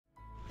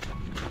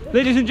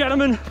Ladies and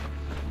gentlemen,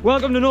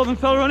 welcome to Northern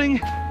Fell Running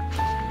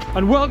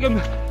and welcome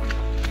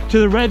to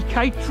the Red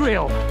Kite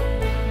Trail.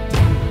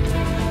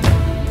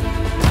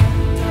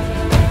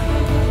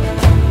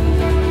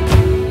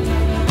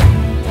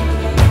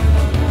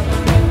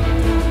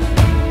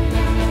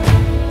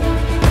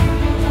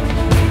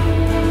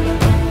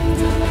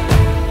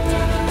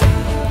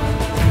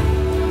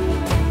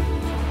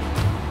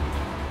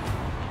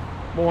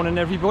 Morning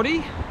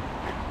everybody.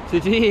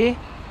 Today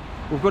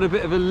we've got a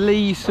bit of a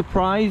Lee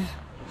surprise.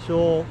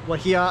 So we're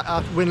here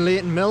at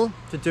Winlayton Mill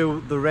to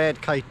do the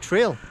Red Kite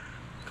Trail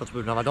because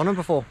we've never done it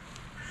before.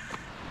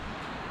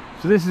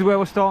 So this is where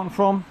we're starting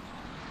from,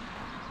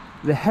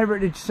 the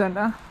Heritage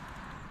Centre.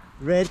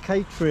 Red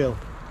Kite Trail.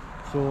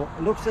 So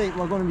it looks like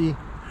we're going to be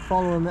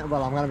following that.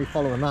 Well, I'm going to be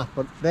following that,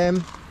 but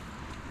them.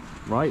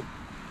 Right,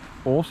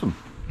 awesome.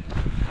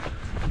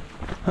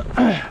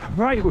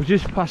 Right, we're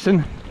just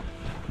passing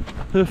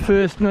the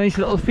first nice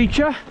little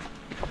feature.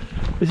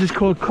 This is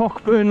called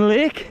Cockburn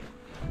Lake.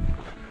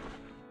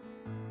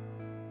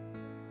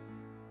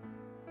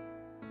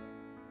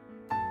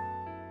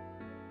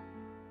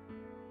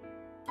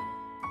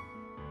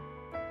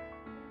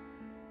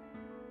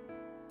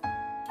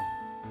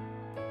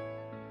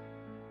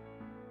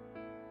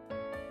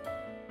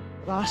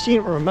 I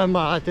seem to remember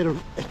I did a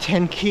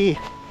 10k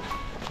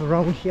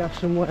around here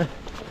somewhere,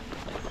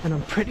 and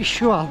I'm pretty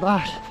sure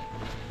that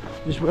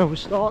is where we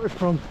started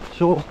from.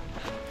 So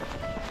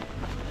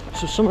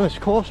some of this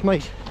course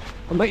I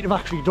might have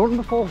actually done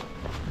before,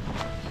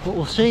 but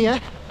we'll see. Yeah,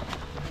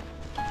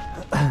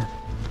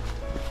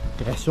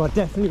 so I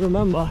definitely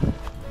remember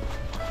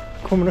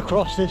coming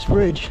across this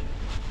bridge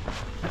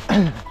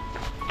and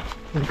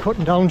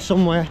cutting down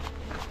somewhere.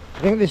 I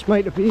think this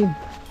might have been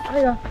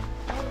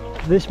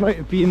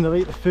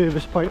the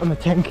furthest point on the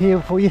 10k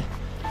before you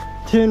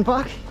turn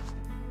back.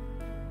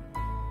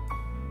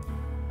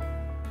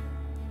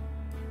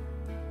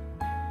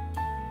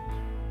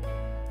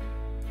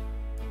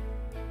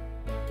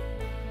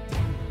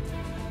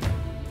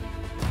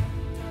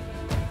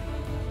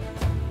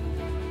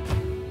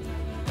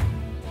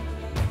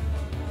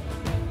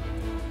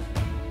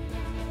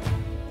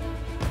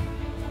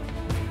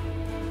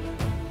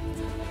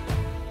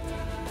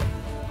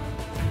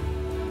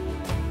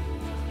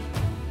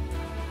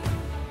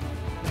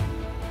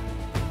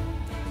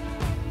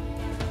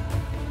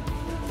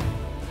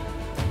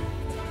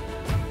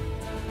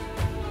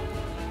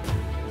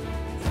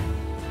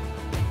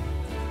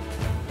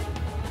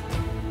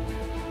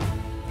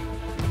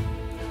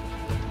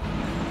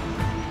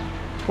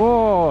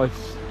 Oh,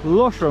 it's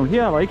lush around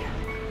here, like.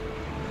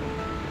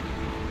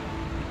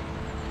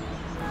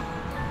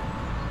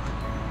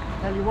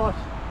 Tell you what.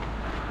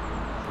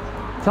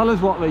 Tell us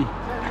what, Lee.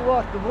 Tell you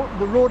what,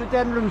 the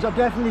rhododendrons are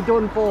definitely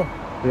done for.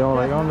 They are,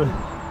 like, aren't they?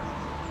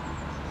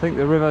 I think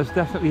the river's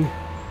definitely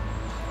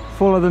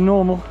fuller than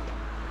normal.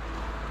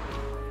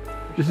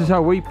 This is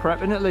how we prep,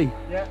 isn't it, Lee?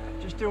 Yeah,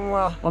 just doing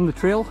well. On the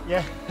trail.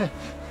 Yeah.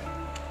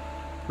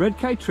 Red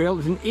Kite Trail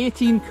is an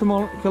 18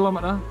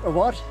 kilometre. A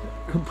what?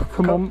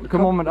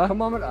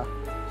 Kilometre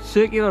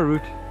circular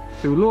route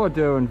through Lower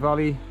Derwent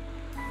Valley.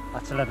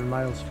 That's 11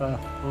 miles for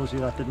those of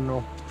you that didn't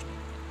know.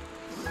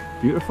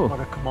 Beautiful.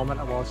 What a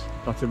kilometre was.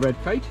 That's a red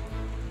kite.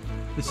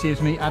 This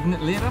saves me adding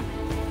it later.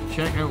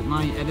 Check out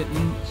my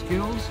editing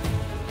skills.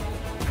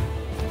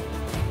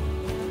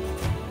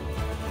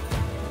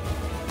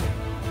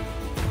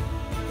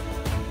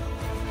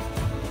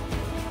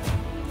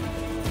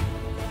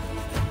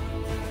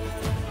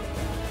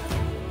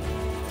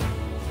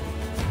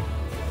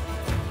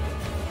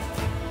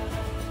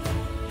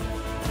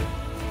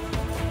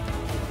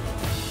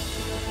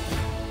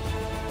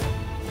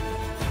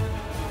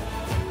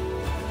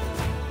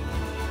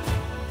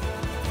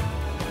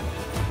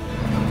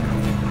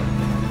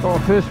 Our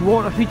first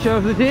water feature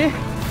of the day. My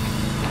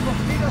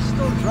feet are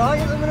still dry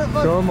at the minute,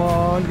 but come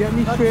on, get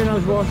me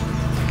trainers washed.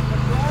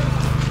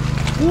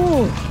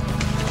 Whoa!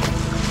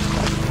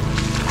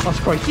 That's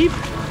quite deep.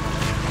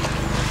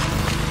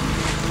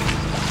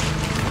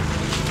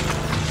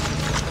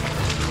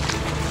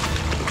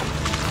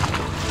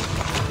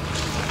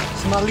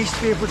 It's my least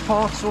favourite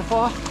part so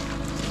far.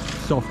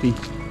 Softy.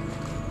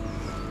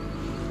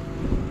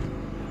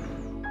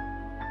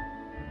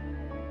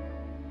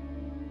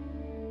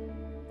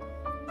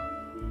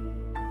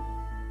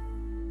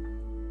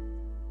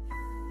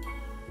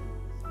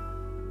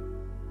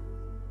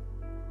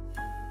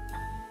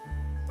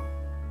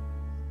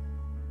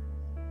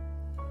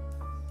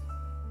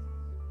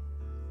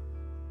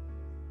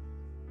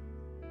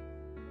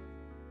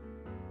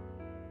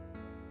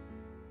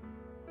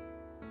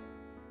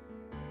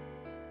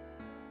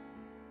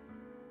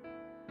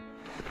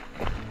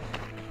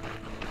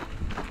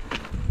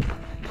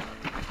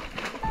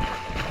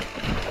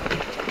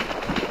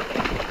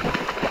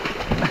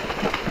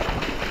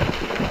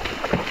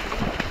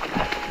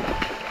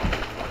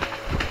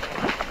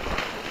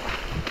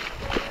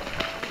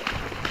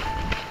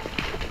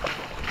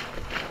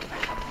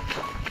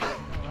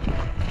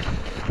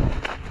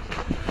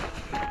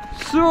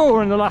 So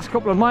we're in the last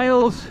couple of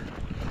miles,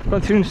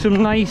 got through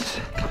some nice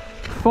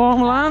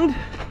farmland.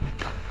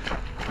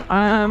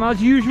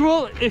 As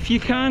usual, if you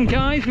can,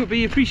 guys, would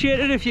be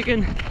appreciated if you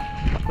can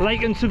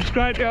like and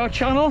subscribe to our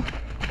channel.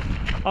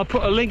 I'll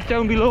put a link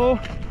down below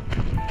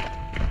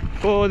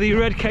for the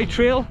Red Kite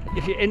Trail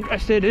if you're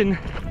interested in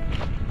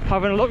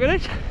having a look at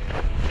it.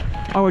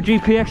 Our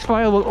GPX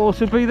file will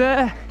also be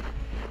there.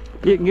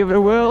 You can give it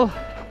a whirl.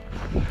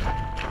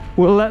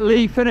 We'll let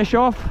Lee finish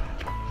off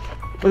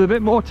with a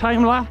bit more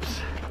time lapse.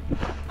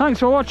 Thanks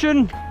for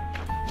watching.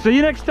 See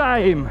you next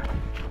time.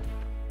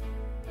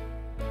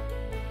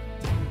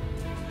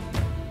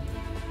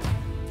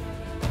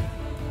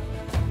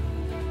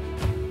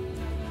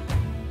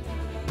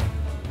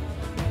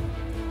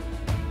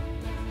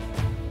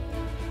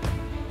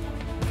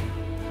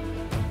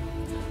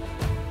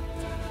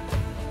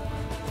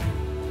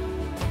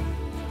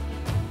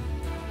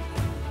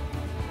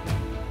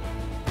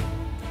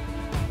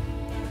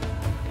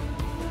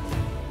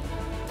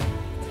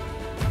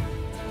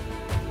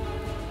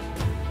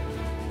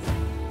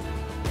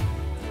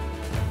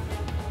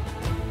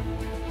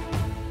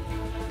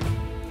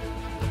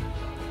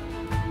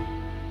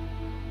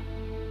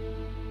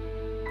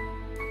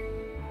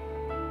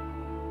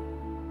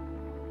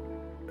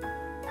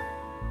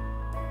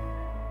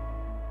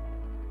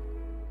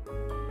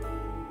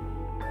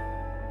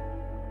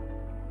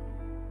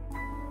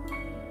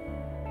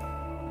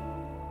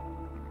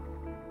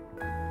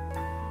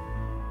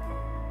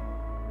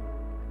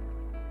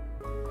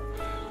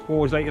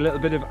 Always like a little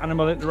bit of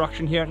animal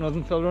interaction here at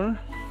Northern Field Runner.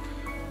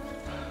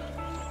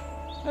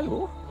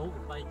 Hello.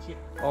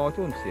 Oh,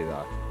 don't say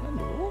that.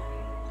 Hello.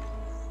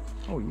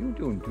 How are you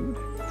doing, dude?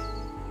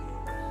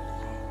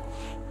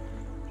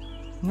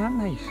 Isn't that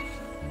nice?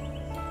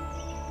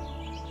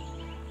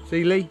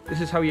 See, Lee,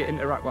 this is how you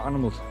interact with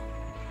animals.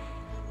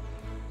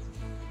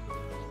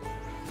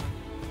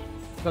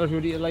 Tell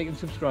everybody to like and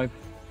subscribe.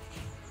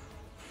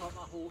 I'm a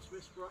horse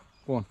whisperer.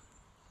 Go on,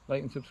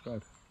 like and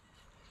subscribe.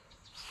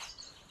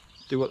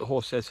 Do what the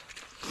horse says.